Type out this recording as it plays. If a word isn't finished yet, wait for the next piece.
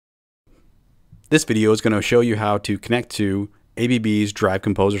This video is going to show you how to connect to ABB's Drive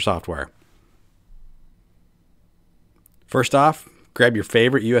Composer software. First off, grab your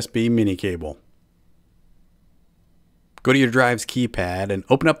favorite USB mini cable. Go to your drive's keypad and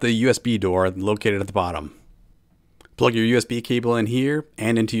open up the USB door located at the bottom. Plug your USB cable in here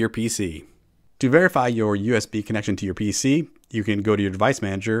and into your PC. To verify your USB connection to your PC, you can go to your device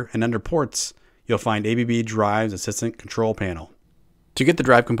manager and under ports, you'll find ABB Drive's Assistant Control Panel. To get the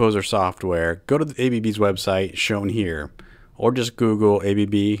Drive Composer software, go to the ABB's website shown here, or just Google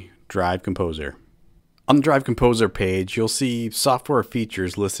ABB Drive Composer. On the Drive Composer page, you'll see software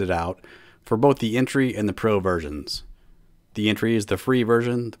features listed out for both the entry and the pro versions. The entry is the free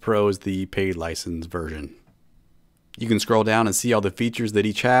version, the pro is the paid license version. You can scroll down and see all the features that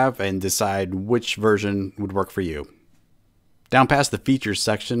each have and decide which version would work for you. Down past the features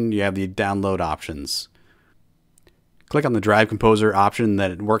section, you have the download options. Click on the Drive Composer option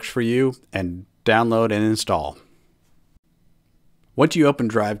that works for you and download and install. Once you open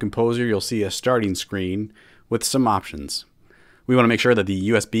Drive Composer, you'll see a starting screen with some options. We want to make sure that the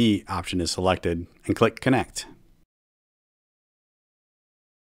USB option is selected and click Connect.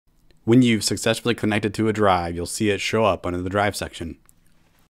 When you've successfully connected to a drive, you'll see it show up under the Drive section.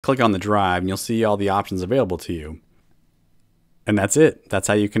 Click on the drive and you'll see all the options available to you. And that's it. That's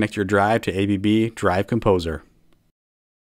how you connect your drive to ABB Drive Composer.